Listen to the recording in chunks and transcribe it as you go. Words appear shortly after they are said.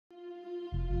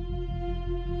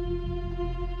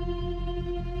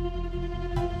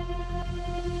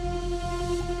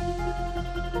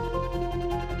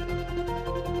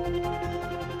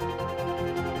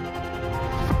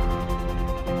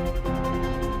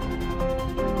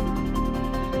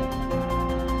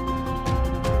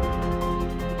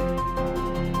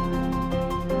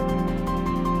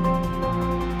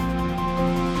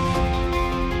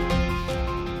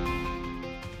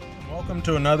Welcome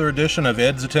to another edition of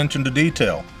Ed's Attention to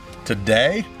Detail.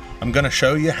 Today, I'm going to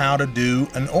show you how to do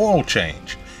an oil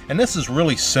change. And this is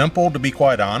really simple, to be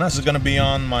quite honest. This is going to be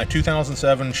on my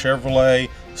 2007 Chevrolet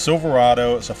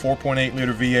Silverado. It's a 4.8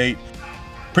 liter V8.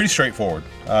 Pretty straightforward.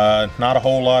 Not a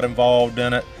whole lot involved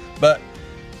in it. But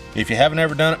if you haven't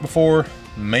ever done it before,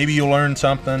 maybe you'll learn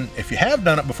something. If you have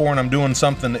done it before and I'm doing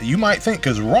something that you might think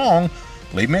is wrong,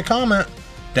 leave me a comment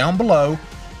down below.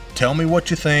 Tell me what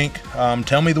you think.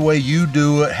 Tell me the way you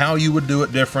do it, how you would do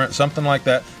it different, something like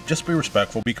that. Just be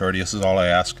respectful, be courteous is all I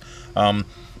ask.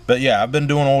 But yeah, I've been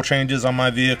doing oil changes on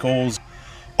my vehicles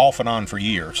off and on for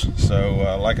years.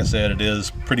 So like I said, it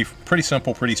is pretty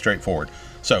simple, pretty straightforward.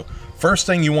 So first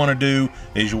thing you want to do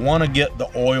is you want to get the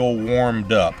oil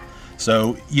warmed up.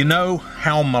 So you know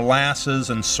how molasses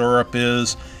and syrup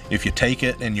is. If you take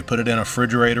it and you put it in a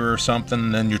refrigerator or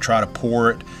something, then you try to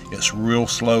pour it, it's real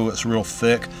slow, it's real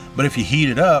thick. But if you heat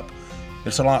it up,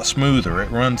 it's a lot smoother,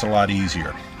 it runs a lot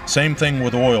easier. Same thing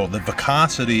with oil. The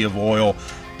viscosity of oil,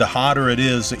 the hotter it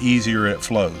is, the easier it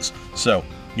flows. So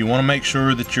you want to make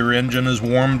sure that your engine is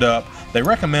warmed up. They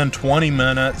recommend 20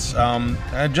 minutes,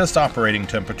 just operating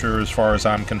temperature as far as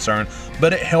I'm concerned,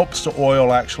 but it helps the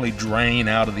oil actually drain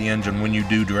out of the engine when you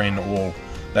do drain the oil.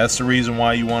 That's the reason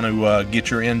why you want to get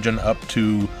your engine up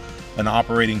to an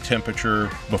operating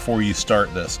temperature before you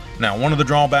start this. Now, one of the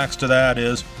drawbacks to that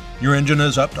is your engine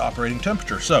is up to operating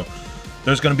temperature. So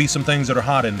there's going to be some things that are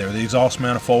hot in there. The exhaust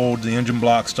manifold, the engine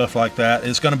block, stuff like that.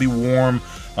 It's going to be warm.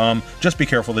 Just be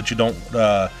careful that you don't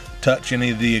touch any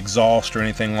of the exhaust or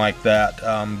anything like that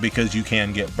because you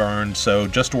can get burned. So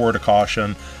just a word of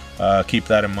caution. Keep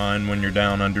that in mind when you're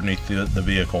down underneath the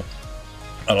vehicle.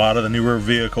 A lot of the newer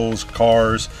vehicles,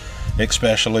 cars,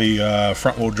 especially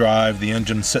front-wheel drive, the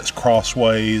engine sits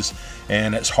crossways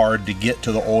and it's hard to get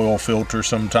to the oil filter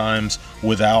sometimes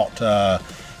without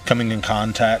coming in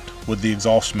contact with the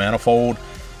exhaust manifold.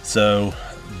 So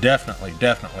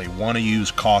definitely want to use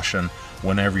caution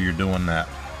whenever you're doing that.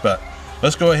 But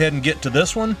let's go ahead and get to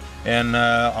this one, and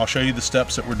I'll show you the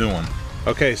steps that we're doing.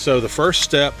 Okay, so the first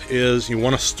step is you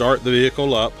want to start the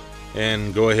vehicle up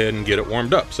and go ahead and get it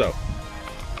warmed up. So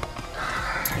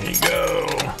there you go.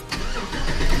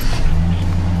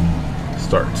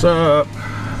 Starts up.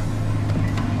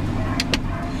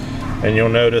 And you'll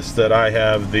notice that I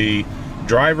have the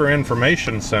driver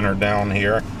information center down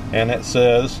here, and it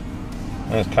says,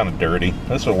 and it's kind of dirty,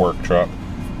 this is a work truck,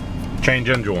 change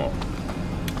engine oil.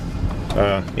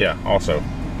 Yeah, also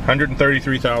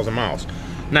 133,000 miles.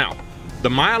 Now, the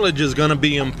mileage is going to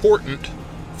be important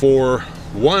for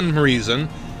one reason,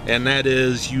 and that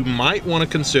is you might want to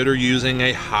consider using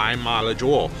a high mileage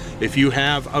oil. If you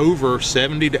have over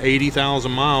 70 to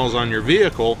 80,000 miles on your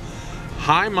vehicle,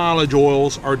 high mileage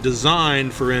oils are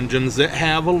designed for engines that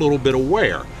have a little bit of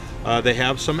wear. They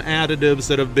have some additives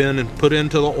that have been put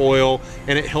into the oil,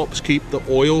 and it helps keep the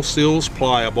oil seals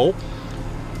pliable.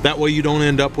 That way you don't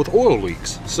end up with oil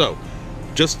leaks. So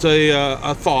just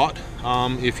a thought,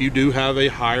 if you do have a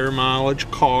higher mileage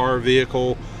car,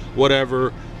 vehicle,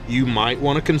 whatever, you might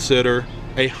want to consider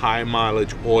a high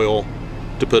mileage oil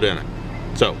to put in it.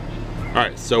 So, all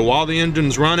right, so while the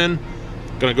engine's running,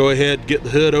 I'm gonna go ahead, get the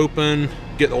hood open,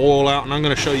 get the oil out, and I'm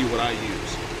gonna show you what I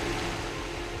use.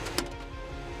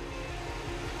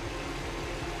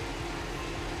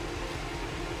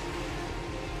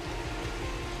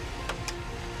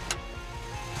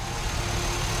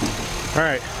 All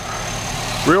right,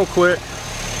 real quick,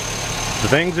 the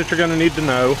things that you're gonna need to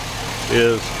know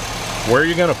is where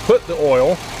you're going to put the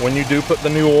oil when you do put the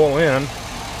new oil in.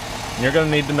 And you're going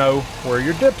to need to know where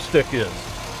your dipstick is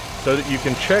so that you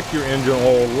can check your engine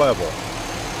oil level.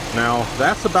 Now,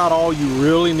 that's about all you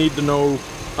really need to know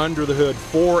under the hood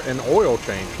for an oil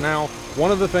change. Now, one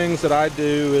of the things that I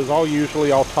do is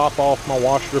I'll top off my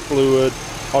washer fluid.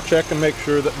 I'll check and make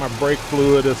sure that my brake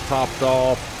fluid is topped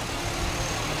off.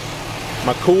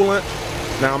 My coolant.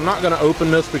 Now, I'm not going to open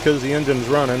this because the engine's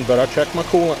running, but I check my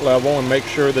coolant level and make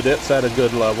sure that it's at a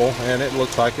good level, and it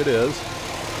looks like it is.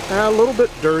 A little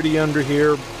bit dirty under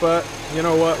here, but you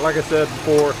know what, like I said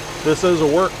before, this is a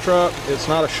work truck, it's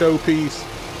not a showpiece.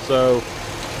 So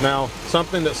now,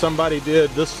 something that somebody did,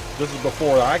 this is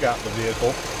before I got the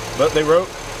vehicle, but they wrote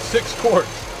 6 quarts.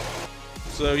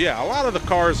 So yeah, a lot of the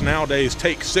cars nowadays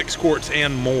take 6 quarts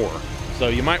and more. So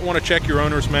you might want to check your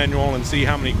owner's manual and see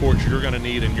how many quarts you're going to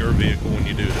need in your vehicle when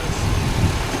you do this.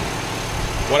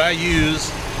 What I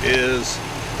use is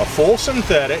a full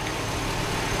synthetic,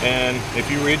 and if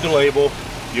you read the label,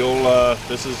 you'll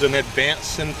this is an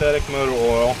advanced synthetic motor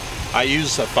oil. I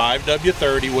use a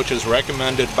 5W30, which is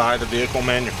recommended by the vehicle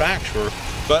manufacturer,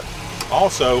 but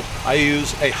also I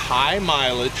use a high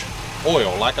mileage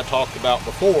oil. Like I talked about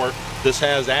before, this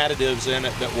has additives in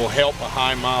it that will help a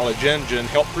high mileage engine,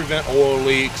 help prevent oil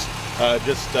leaks,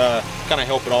 just kind of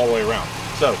help it all the way around.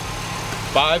 So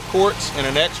 5 quarts and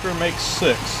an extra makes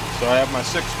 6. So I have my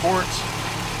 6 quarts.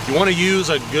 You want to use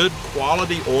a good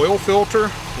quality oil filter.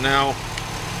 Now,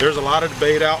 there's a lot of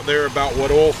debate out there about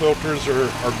what oil filters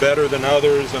are better than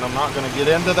others, and I'm not going to get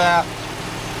into that.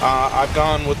 I've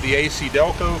gone with the AC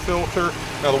Delco filter.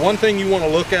 Now, the one thing you want to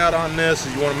look at on this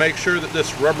is you want to make sure that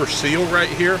this rubber seal right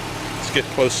here, let's get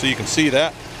close so you can see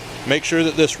that. Make sure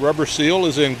that this rubber seal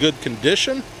is in good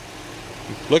condition.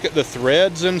 Look at the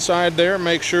threads inside there.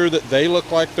 Make sure that they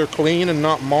look like they're clean and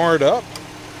not marred up.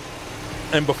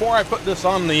 And before I put this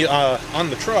on the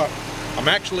truck, I'm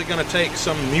actually going to take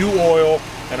some new oil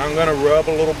and I'm going to rub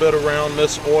a little bit around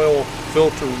this oil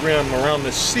filter rim, around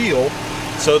this seal,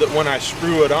 so that when I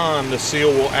screw it on, the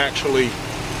seal will actually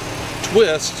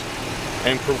twist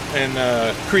and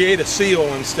create a seal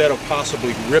instead of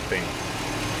possibly ripping.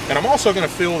 And I'm also going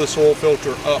to fill this oil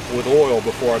filter up with oil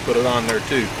before I put it on there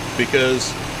too,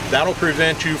 because that'll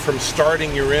prevent you from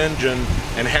starting your engine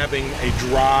and having a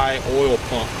dry oil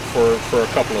pump for a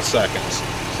couple of seconds.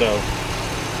 So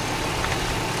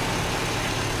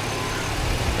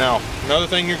now, another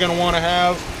thing you're going to want to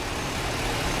have,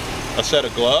 a set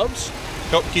of gloves,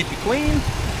 help keep you clean.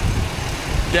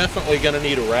 Definitely going to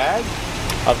need a rag.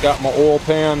 I've got my oil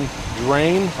pan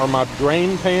drain, or my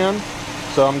drain pan,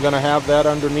 so I'm going to have that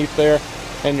underneath there.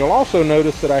 And you'll also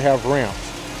notice that I have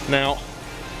ramps. Now,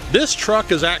 this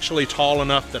truck is actually tall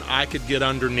enough that I could get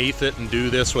underneath it and do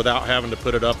this without having to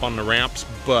put it up on the ramps,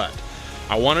 but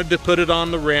I wanted to put it on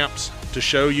the ramps to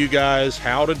show you guys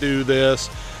how to do this.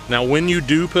 Now, when you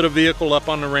do put a vehicle up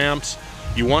on the ramps,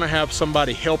 you want to have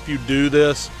somebody help you do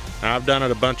this. Now, I've done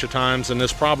it a bunch of times, and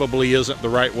this probably isn't the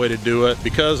right way to do it.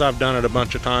 Because I've done it a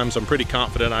bunch of times, I'm pretty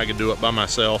confident I can do it by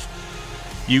myself.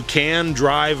 You can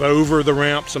drive over the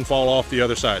ramps and fall off the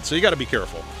other side, so you got to be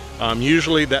careful.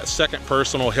 Usually that second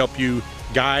person will help you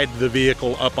guide the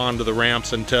vehicle up onto the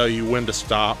ramps and tell you when to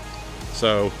stop.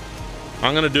 So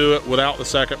I'm going to do it without the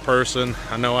second person.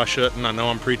 I know I shouldn't. I know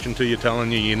I'm preaching to you,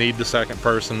 telling you you need the second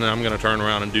person. I'm going to turn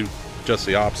around and do just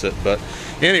the opposite. But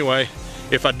anyway,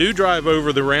 if I do drive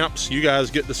over the ramps, you guys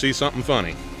get to see something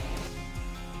funny.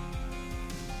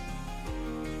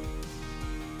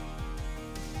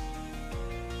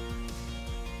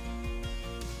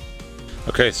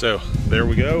 Okay, so there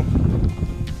we go.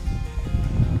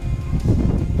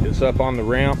 It's up on the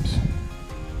ramps,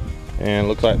 and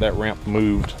looks like that ramp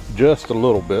moved just a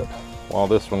little bit while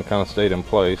this one kind of stayed in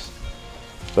place.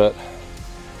 But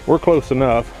we're close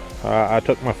enough. I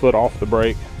took my foot off the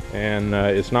brake, and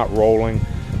it's not rolling.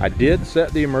 I did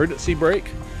set the emergency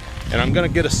brake, and I'm going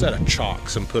to get a set of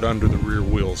chocks and put under the rear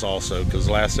wheels also, because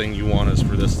the last thing you want is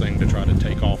for this thing to try to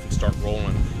take off and start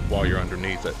rolling while you're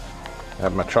underneath it. I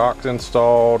have my chocks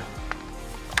installed.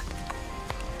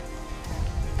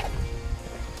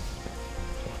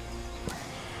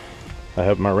 I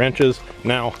have my wrenches.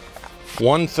 Now,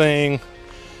 one thing,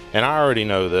 and I already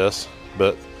know this,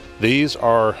 but these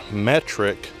are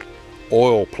metric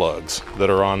oil plugs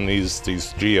that are on these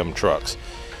GM trucks.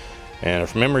 And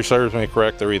if memory serves me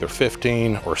correct, they're either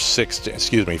 14 or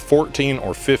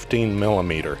 15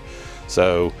 millimeter.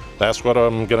 So that's what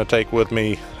I'm going to take with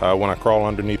me when I crawl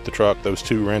underneath the truck, those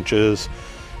 2 wrenches.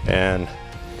 And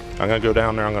I'm going to go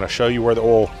down there. I'm going to show you where the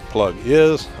oil plug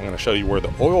is. I'm going to show you where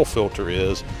the oil filter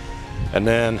is. And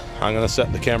then I'm going to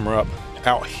set the camera up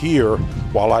out here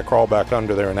while I crawl back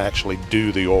under there and actually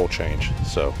do the oil change.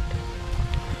 So,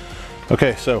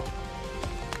 okay, so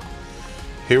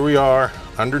here we are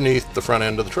underneath the front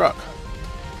end of the truck.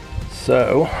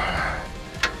 So,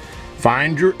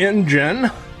 find your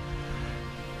engine.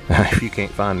 If you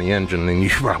can't find the engine, then you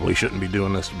probably shouldn't be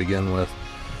doing this to begin with.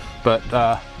 But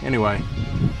anyway,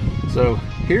 so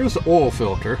here's the oil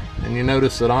filter, and you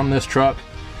notice that on this truck,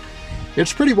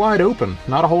 it's pretty wide open.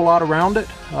 Not a whole lot around it.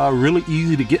 Really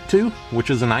easy to get to, which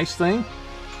is a nice thing.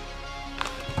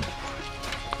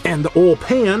 And the oil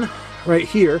pan right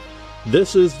here,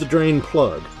 this is the drain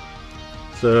plug.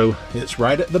 So it's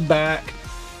right at the back,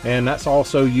 and that's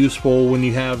also useful when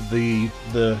you have the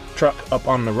truck up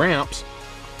on the ramps.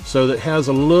 so that it has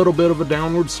a little bit of a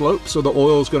downward slope, so the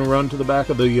oil is going to run to the back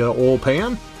of the oil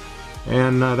pan,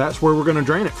 and that's where we're going to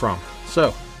drain it from.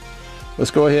 So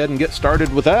let's go ahead and get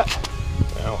started with that.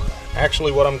 Now,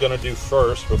 actually what I'm going to do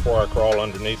first before I crawl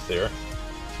underneath there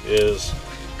is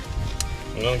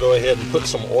I'm going to go ahead and put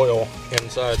some oil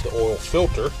inside the oil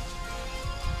filter.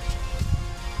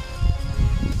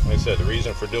 Like I said, the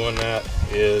reason for doing that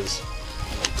is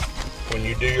when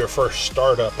you do your first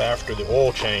startup after the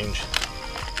oil change,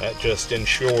 that just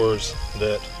ensures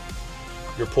that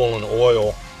you're pulling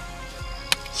oil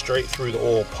straight through the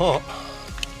oil pump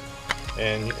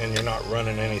and you're not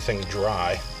running anything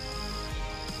dry.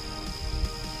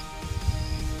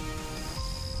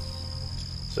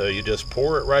 So you just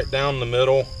pour it right down the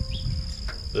middle,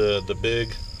 the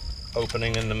big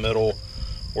opening in the middle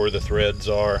where the threads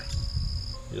are.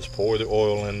 Just pour the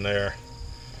oil in there,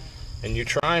 and you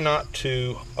try not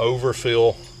to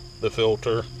overfill the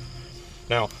filter.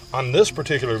 Now on this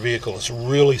particular vehicle it's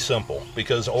really simple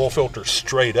because the oil filter's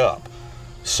straight up.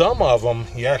 Some of them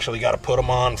you actually got to put them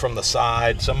on from the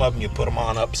side, some of them you put them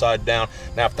on upside down.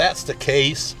 Now if that's the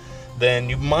case, then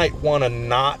you might want to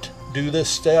not do this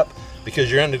step, because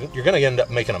you're going to end up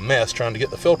making a mess trying to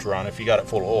get the filter on if you got it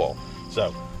full of oil.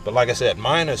 So, but like I said,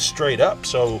 mine is straight up,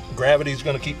 so gravity's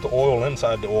going to keep the oil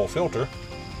inside the oil filter.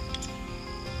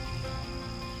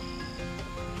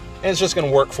 And it's just going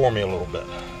to work for me a little bit.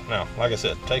 Now, like I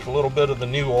said, take a little bit of the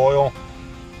new oil,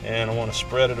 and I want to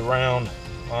spread it around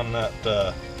on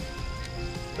that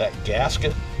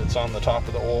gasket that's on the top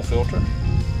of the oil filter.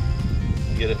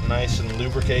 Get it nice and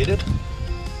lubricated.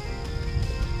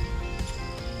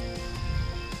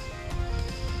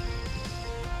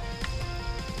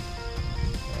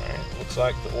 Looks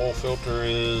like the oil filter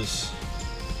is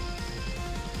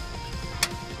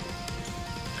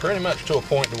pretty much to a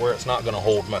point to where it's not going to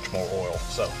hold much more oil.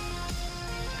 So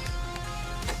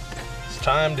it's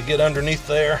time to get underneath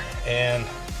there and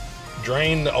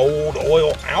drain the old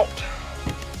oil out.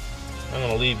 I'm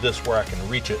going to leave this where I can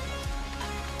reach it.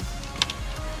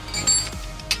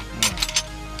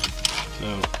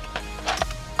 So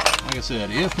like I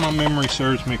said, if my memory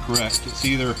serves me correct, it's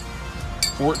either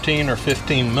 14 or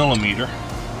 15 millimeter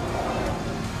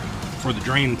for the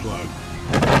drain plug.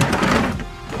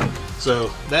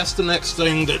 So that's the next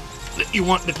thing that you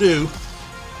want to do,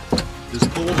 is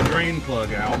pull the drain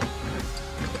plug out.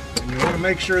 And you want to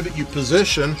make sure that you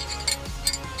position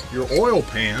your oil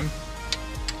pan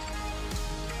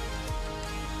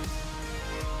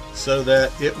so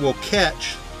that it will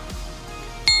catch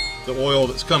the oil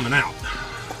that's coming out.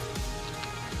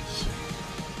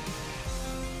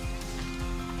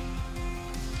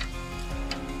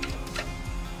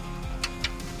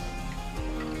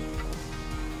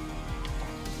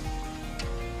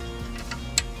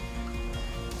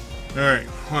 Alright,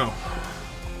 well,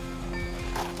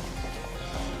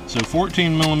 so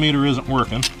 14 millimeter isn't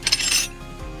working,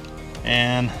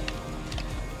 and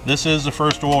this is the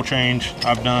first oil change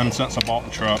I've done since I bought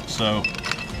the truck, so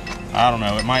I don't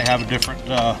know, it might have a different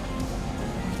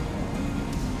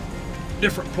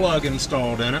plug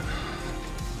installed in it.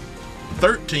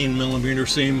 13 millimeter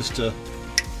seems to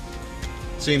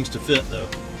fit though.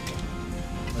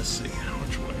 Let's see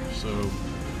which way. So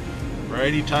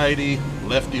righty tighty,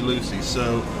 lefty loosey.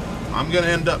 So I'm going to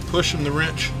end up pushing the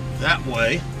wrench that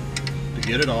way to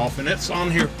get it off, and it's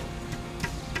on here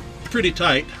pretty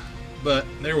tight, but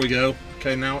there we go.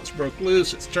 Okay, now it's broke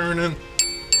loose, it's turning.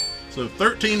 So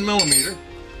 13 millimeter.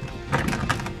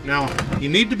 Now you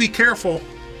need to be careful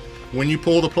when you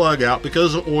pull the plug out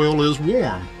because the oil is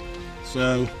warm.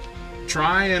 So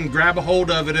try and grab a hold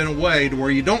of it in a way to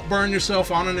where you don't burn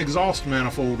yourself on an exhaust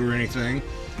manifold or anything,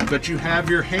 but you have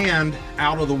your hand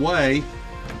out of the way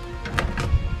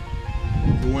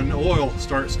when the oil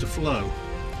starts to flow.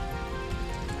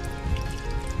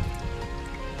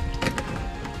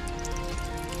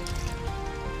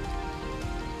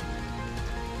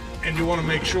 And you want to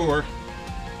make sure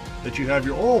that you have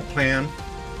your oil pan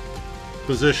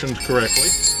positioned correctly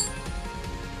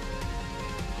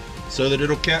so that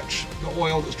it'll catch the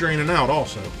oil that's draining out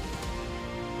also.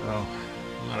 Oh,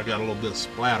 might have got a little bit of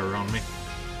splatter on me.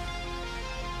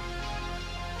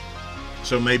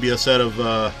 So maybe a set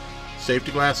of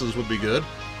safety glasses would be good.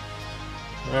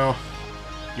 Well,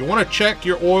 you want to check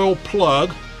your oil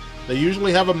plug. They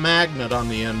usually have a magnet on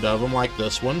the end of them like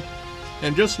this one,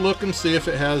 and just look and see if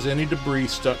it has any debris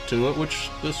stuck to it, which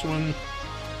this one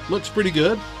looks pretty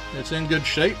good. It's in good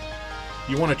shape.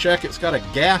 You want to check it's got a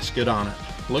gasket on it.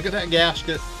 Look at that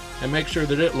gasket and make sure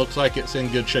that it looks like it's in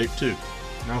good shape too.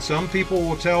 Now some people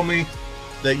will tell me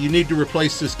that you need to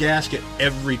replace this gasket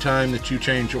every time that you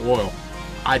change your oil.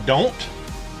 I don't.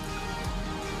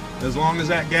 As long as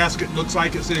that gasket looks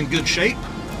like it's in good shape,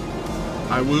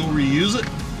 I will reuse it.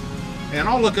 And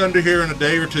I'll look under here in a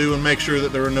day or two and make sure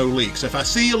that there are no leaks. If I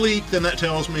see a leak, then that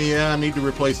tells me, yeah, I need to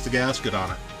replace the gasket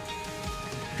on it.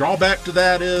 Drawback to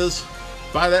that is,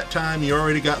 by that time, you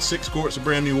already got 6 quarts of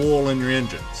brand new oil in your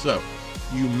engine. So,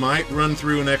 you might run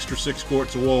through an extra 6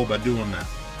 quarts of oil by doing that.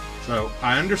 So,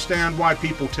 I understand why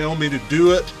people tell me to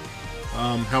do it.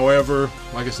 However,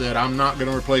 like I said, I'm not going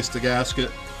to replace the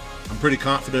gasket. I'm pretty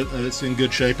confident that it's in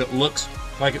good shape. It looks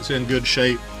like it's in good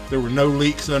shape. There were no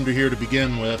leaks under here to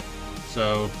begin with.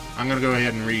 So, I'm going to go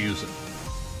ahead and reuse it.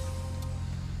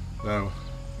 So,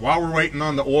 while we're waiting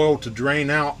on the oil to drain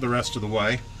out the rest of the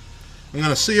way, I'm going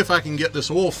to see if I can get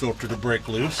this oil filter to break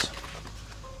loose.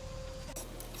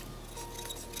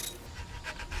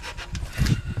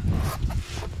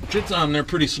 It's on there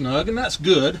pretty snug, and that's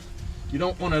good. You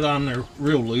don't want it on there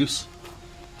real loose.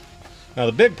 Now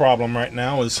the big problem right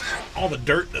now is all the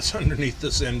dirt that's underneath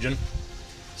this engine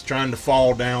is trying to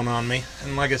fall down on me.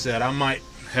 And like I said, I might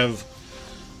have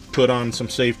put on some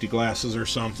safety glasses or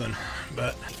something.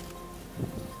 But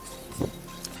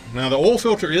now the oil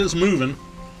filter is moving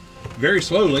very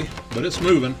slowly, but it's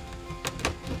moving.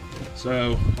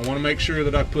 So I want to make sure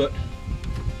that I put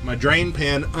my drain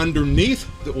pan underneath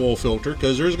the oil filter,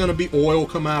 because there's going to be oil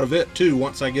come out of it too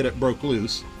once I get it broke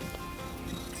loose.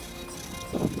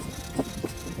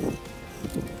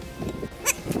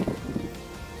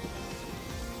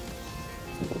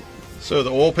 So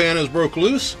the oil pan is broke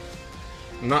loose.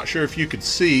 I'm not sure if you could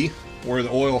see where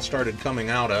the oil started coming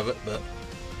out of it, but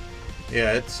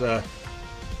yeah, it's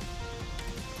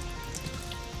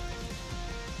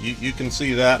you can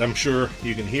see that. I'm sure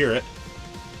you can hear it.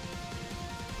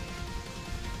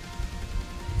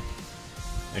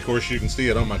 Of course, you can see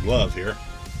it on my glove here.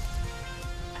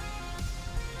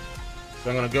 So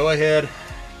I'm going to go ahead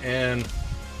and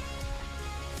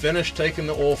finish taking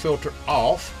the oil filter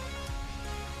off.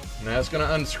 Now it's going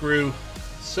to unscrew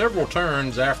several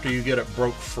turns after you get it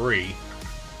broke free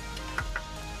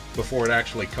before it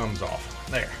actually comes off.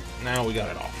 There, now we got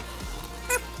it off.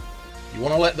 You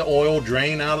want to let the oil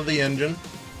drain out of the engine.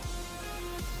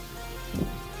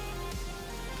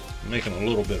 I'm making a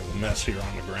little bit of a mess here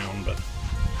on the ground, but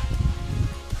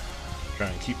try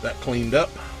and keep that cleaned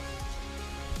up.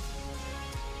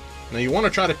 Now you want to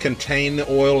try to contain the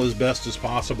oil as best as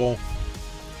possible,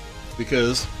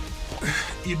 because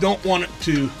you don't want it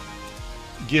to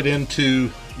get into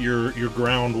your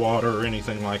groundwater or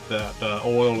anything like that.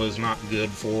 Oil is not good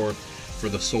for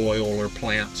the soil or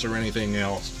plants or anything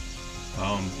else.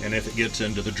 And if it gets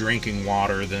into the drinking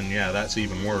water, then yeah, that's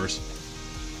even worse.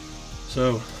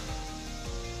 So,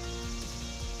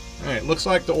 alright, looks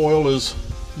like the oil is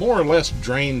more or less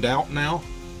drained out now.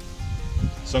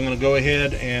 So I'm going to go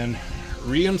ahead and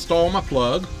reinstall my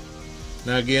plug.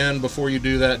 Now again, before you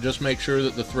do that, just make sure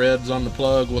that the threads on the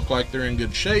plug look like they're in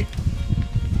good shape.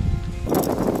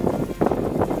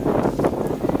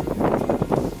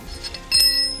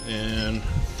 And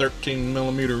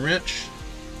 13mm wrench.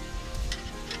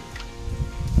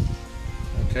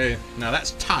 Okay, now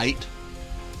that's tight.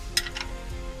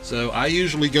 So I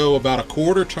usually go about a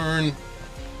quarter turn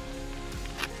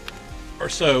or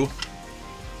so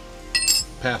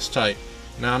past tight.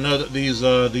 Now I know that these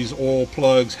oil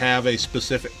plugs have a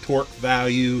specific torque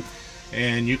value,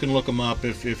 and you can look them up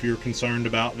if you're concerned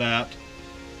about that.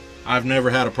 I've never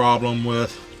had a problem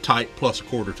with tight plus a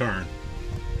quarter turn,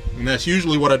 and that's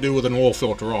usually what I do with an oil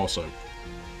filter also.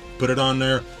 Put it on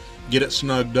there, get it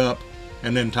snugged up,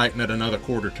 and then tighten it another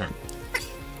quarter turn.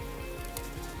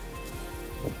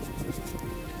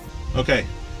 Okay,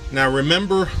 now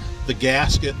remember the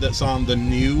gasket that's on the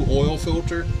new oil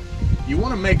filter? You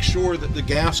want to make sure that the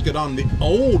gasket on the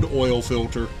old oil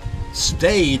filter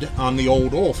stayed on the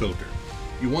old oil filter.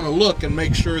 You want to look and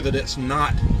make sure that it's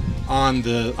not on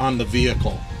the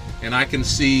vehicle. And I can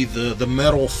see the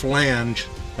metal flange.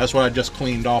 That's what I just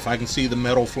cleaned off. I can see the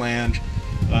metal flange.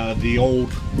 The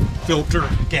old filter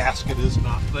gasket is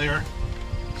not there.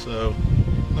 So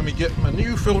let me get my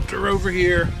new filter over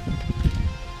here.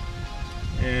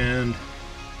 And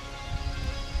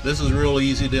this is real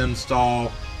easy to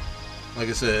install. Like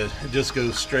I said, it just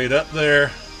goes straight up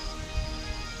there,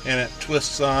 and it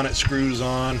twists on, it screws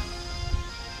on.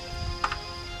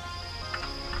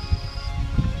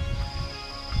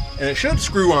 And it should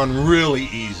screw on really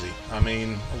easy. I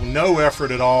mean, no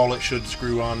effort at all, it should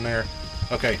screw on there.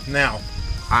 Okay, now,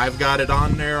 I've got it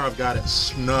on there, I've got it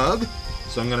snug,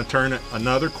 so I'm going to turn it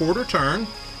another quarter turn.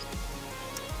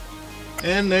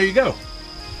 And there you go.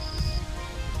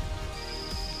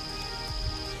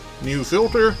 New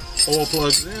filter, oil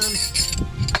plugs in.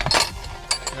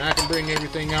 Now I can bring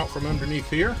everything out from underneath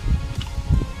here.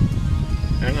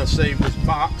 I'm going to save this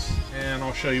box, and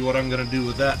I'll show you what I'm going to do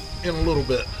with that in a little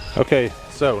bit. Okay,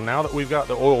 so now that we've got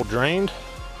the oil drained,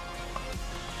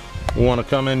 we want to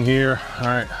come in here. All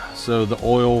right, so the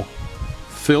oil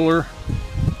filler,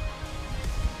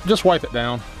 just wipe it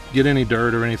down, get any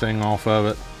dirt or anything off of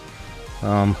it,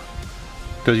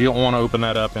 because you don't want to open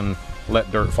that up and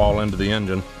let dirt fall into the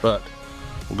engine. But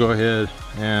we'll go ahead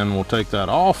and we'll take that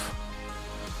off.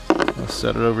 Let's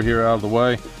set it over here out of the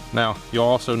way. Now you'll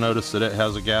also notice that it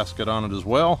has a gasket on it as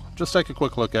well. Just take a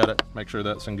quick look at it, make sure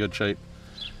that's in good shape.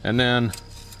 And then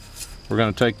we're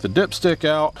going to take the dipstick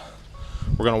out,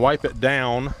 we're going to wipe it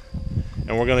down,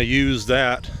 and we're going to use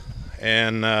that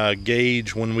and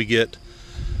gauge when we get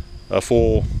a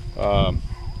full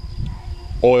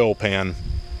oil pan,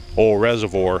 oil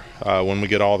reservoir, when we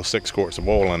get all the 6 quarts of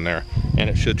oil in there, and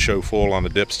it should show full on the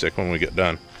dipstick when we get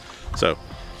done. So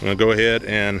I'm going to go ahead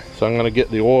and I'm going to get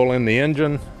the oil in the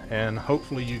engine, and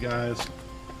hopefully you guys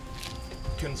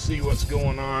can see what's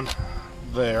going on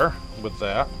there with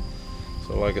that.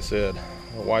 So like I said,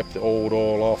 I'll wipe the old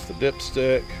oil off the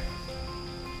dipstick.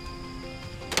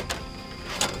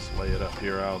 Just lay it up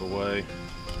here out of the way,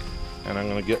 and I'm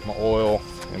going to get my oil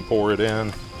and pour it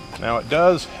in. Now it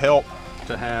does help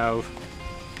to have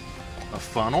a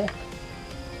funnel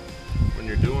when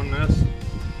you're doing this,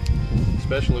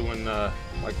 especially when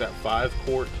like that 5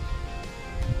 quart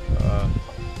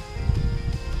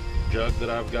jug that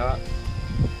I've got.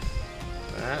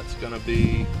 That's going to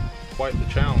be quite the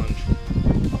challenge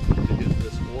to get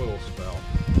this oil spout.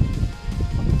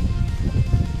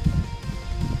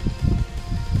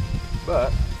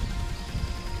 But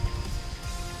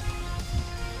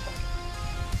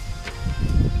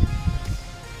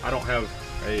I don't have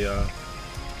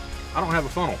a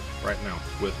funnel right now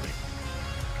with me,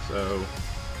 so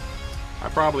I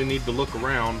probably need to look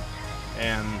around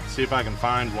and see if I can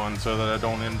find one so that I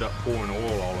don't end up pouring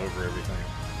oil all over everything.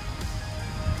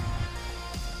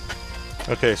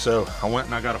 Okay, so I went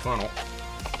and I got a funnel,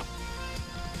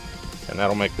 and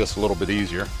that'll make this a little bit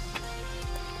easier.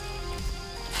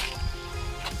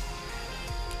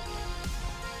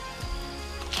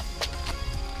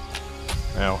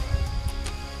 Now,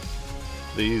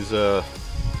 these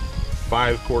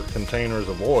 5 quart containers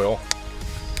of oil,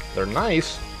 they're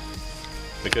nice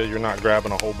because you're not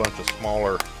grabbing a whole bunch of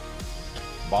smaller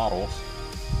bottles,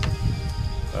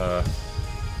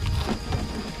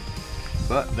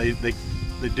 but they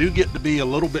do get to be a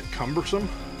little bit cumbersome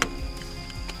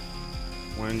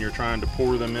when you're trying to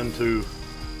pour them into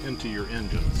your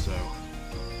engine. So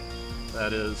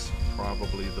that is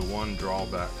probably the one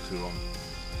drawback to them.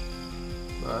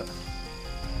 But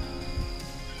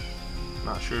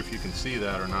not sure if you can see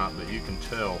that or not, but you can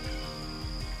tell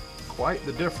quite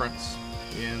the difference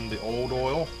in the old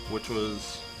oil, which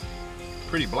was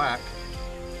pretty black,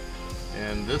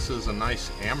 and this is a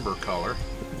nice amber color.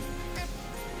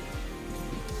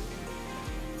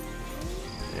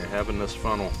 Yeah, having this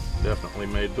funnel definitely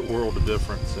made the world of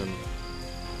difference in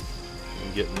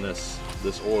getting this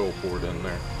oil poured in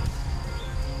there.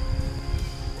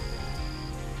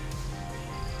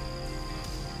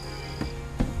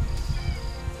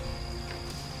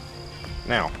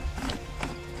 Now,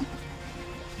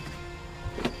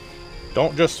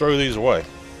 don't just throw these away,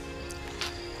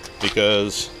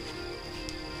 because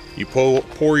you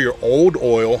pour your old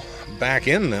oil back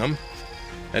in them,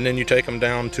 and then you take them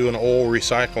down to an oil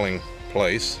recycling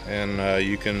place, and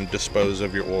you can dispose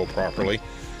of your oil properly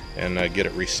and get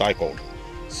it recycled.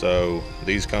 So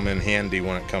these come in handy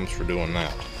when it comes for doing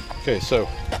that. Okay, so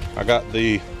I got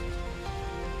the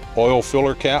oil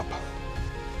filler cap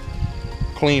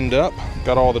cleaned up,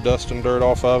 got all the dust and dirt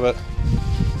off of it.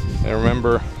 And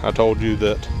remember, I told you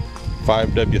that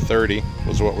 5W30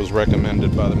 was what was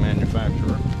recommended by the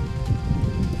manufacturer.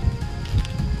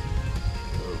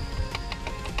 So,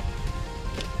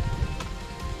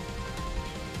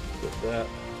 put that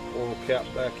oil cap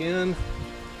back in,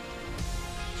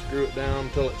 screw it down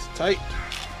until it's tight.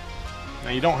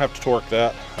 Now you don't have to torque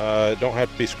that, it don't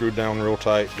have to be screwed down real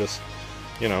tight, just,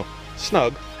 you know,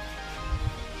 snug.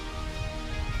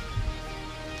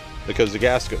 Because the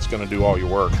gasket's going to do all your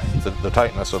work. The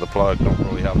tightness of the plug don't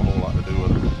really have a whole lot to do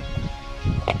with it.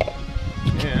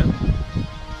 And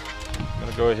I'm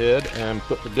going to go ahead and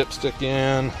put the dipstick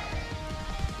in.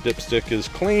 Dipstick is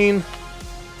clean.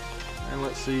 And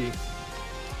let's see,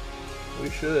 we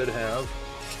should have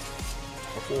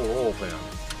a full oil pan.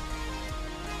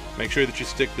 Make sure that you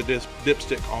stick the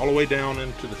dipstick all the way down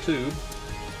into the tube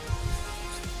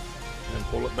and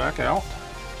pull it back out.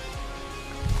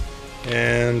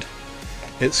 And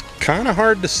it's kind of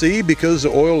hard to see because the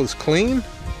oil is clean,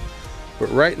 but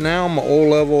right now my oil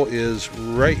level is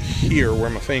right here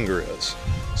where my finger is.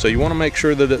 So you want to make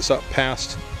sure that it's up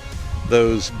past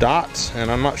those dots, and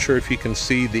I'm not sure if you can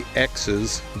see the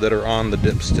X's that are on the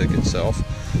dipstick itself,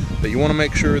 but you want to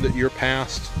make sure that you're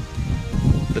past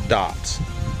the dots.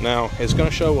 Now it's going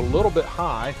to show a little bit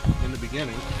high in the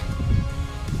beginning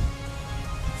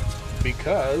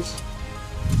because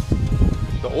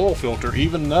the oil filter,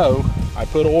 even though I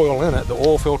put oil in it, the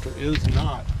oil filter is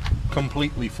not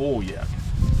completely full yet.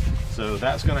 So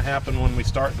that's going to happen when we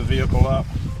start the vehicle up,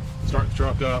 start the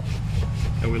truck up,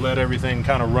 and we let everything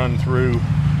kind of run through,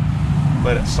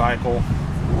 let it cycle.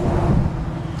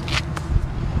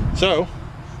 So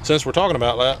since we're talking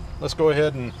about that, let's go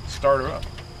ahead and start her up.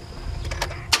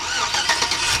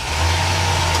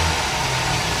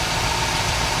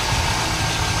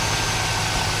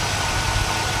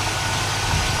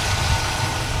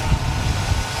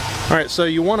 All right, so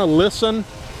you want to listen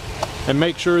and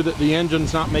make sure that the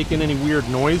engine's not making any weird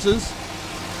noises,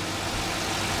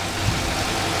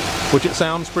 which it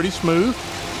sounds pretty smooth.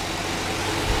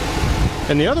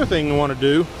 And the other thing you want to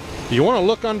do, you want to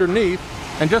look underneath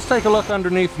and just take a look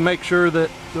underneath and make sure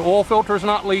that the oil filter's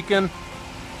not leaking,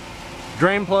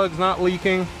 drain plug's not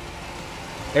leaking,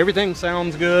 everything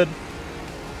sounds good.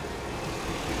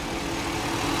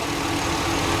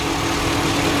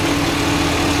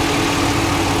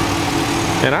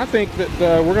 And I think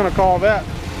that we're going to call that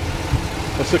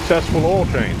a successful oil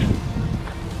change.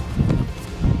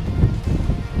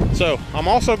 So I'm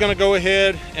also going to go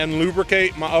ahead and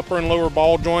lubricate my upper and lower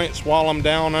ball joints while I'm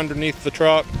down underneath the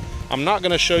truck. I'm not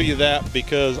going to show you that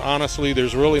because honestly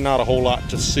there's really not a whole lot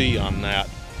to see on that.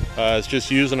 It's just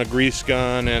using a grease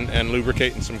gun and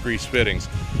lubricating some grease fittings.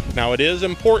 Now it is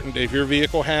important, if your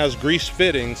vehicle has grease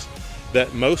fittings,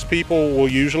 that most people will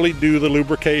usually do the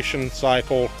lubrication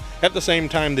cycle at the same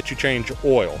time that you change your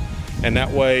oil, and that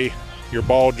way your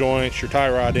ball joints, your tie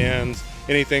rod ends,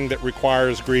 anything that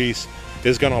requires grease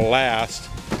is going to last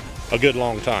a good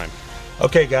long time.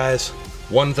 Okay guys,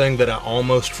 one thing that I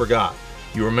almost forgot.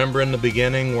 You remember in the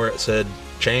beginning where it said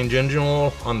change engine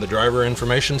oil on the driver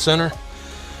information center?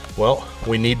 Well,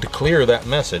 we need to clear that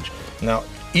message. Now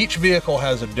each vehicle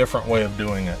has a different way of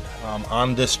doing it.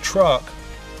 On this truck,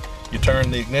 you turn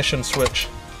the ignition switch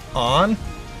on,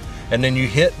 and then you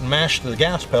hit and mash the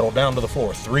gas pedal down to the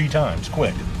floor 3 times,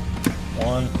 quick.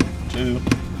 1, 2,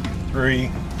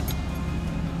 3.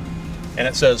 And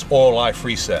it says oil life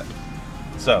reset.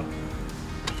 So,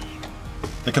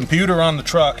 the computer on the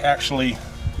truck actually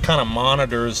kind of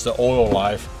monitors the oil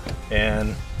life,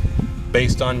 and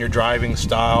based on your driving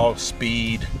style,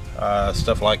 speed,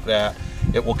 stuff like that,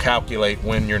 it will calculate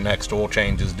when your next oil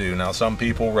change is due. Now, some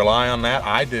people rely on that.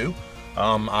 I do.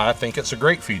 I think it's a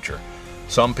great feature.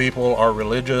 Some people are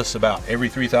religious about every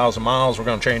 3,000 miles we're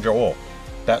going to change our oil.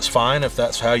 That's fine if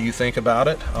that's how you think about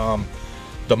it.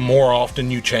 The more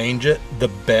often you change it, the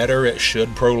better it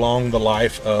should prolong the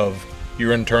life of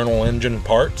your internal engine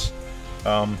parts.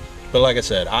 But like I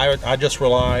said, I just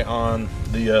rely on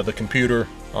the computer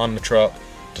on the truck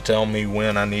to tell me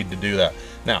when I need to do that.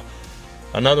 Now,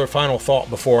 another final thought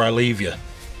before I leave you.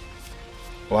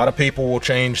 A lot of people will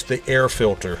change the air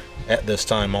filter at this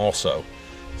time also.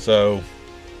 So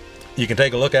you can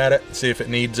take a look at it, see if it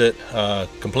needs it,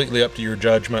 completely up to your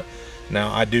judgment.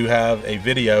 Now I do have a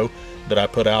video that I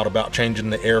put out about changing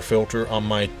the air filter on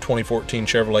my 2014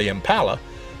 Chevrolet Impala,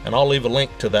 and I'll leave a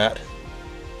link to that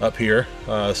up here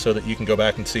so that you can go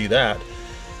back and see that.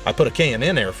 I put a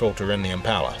K&N air filter in the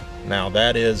Impala. Now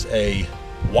that is a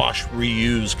wash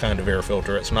reuse kind of air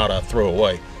filter. It's not a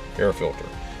throwaway air filter.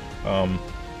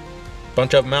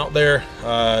 Bunch of them out there,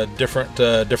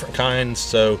 different kinds,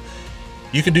 so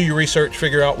you can do your research,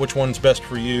 figure out which one's best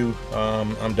for you.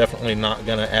 I'm definitely not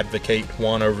going to advocate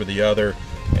one over the other,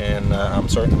 and I'm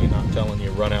certainly not telling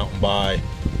you run out and buy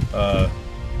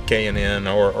K&N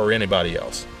or anybody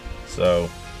else. So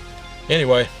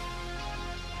anyway,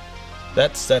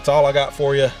 that's all I got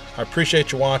for you. I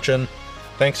appreciate you watching.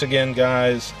 Thanks again,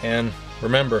 guys, and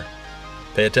remember,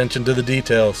 pay attention to the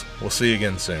details. We'll see you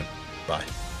again soon. Bye.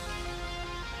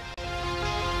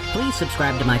 Please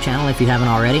subscribe to my channel if you haven't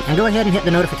already, and go ahead and hit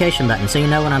the notification button so you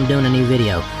know when I'm doing a new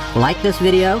video. Like this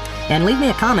video, and leave me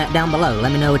a comment down below.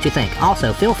 Let me know what you think.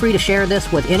 Also, feel free to share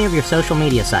this with any of your social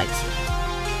media sites.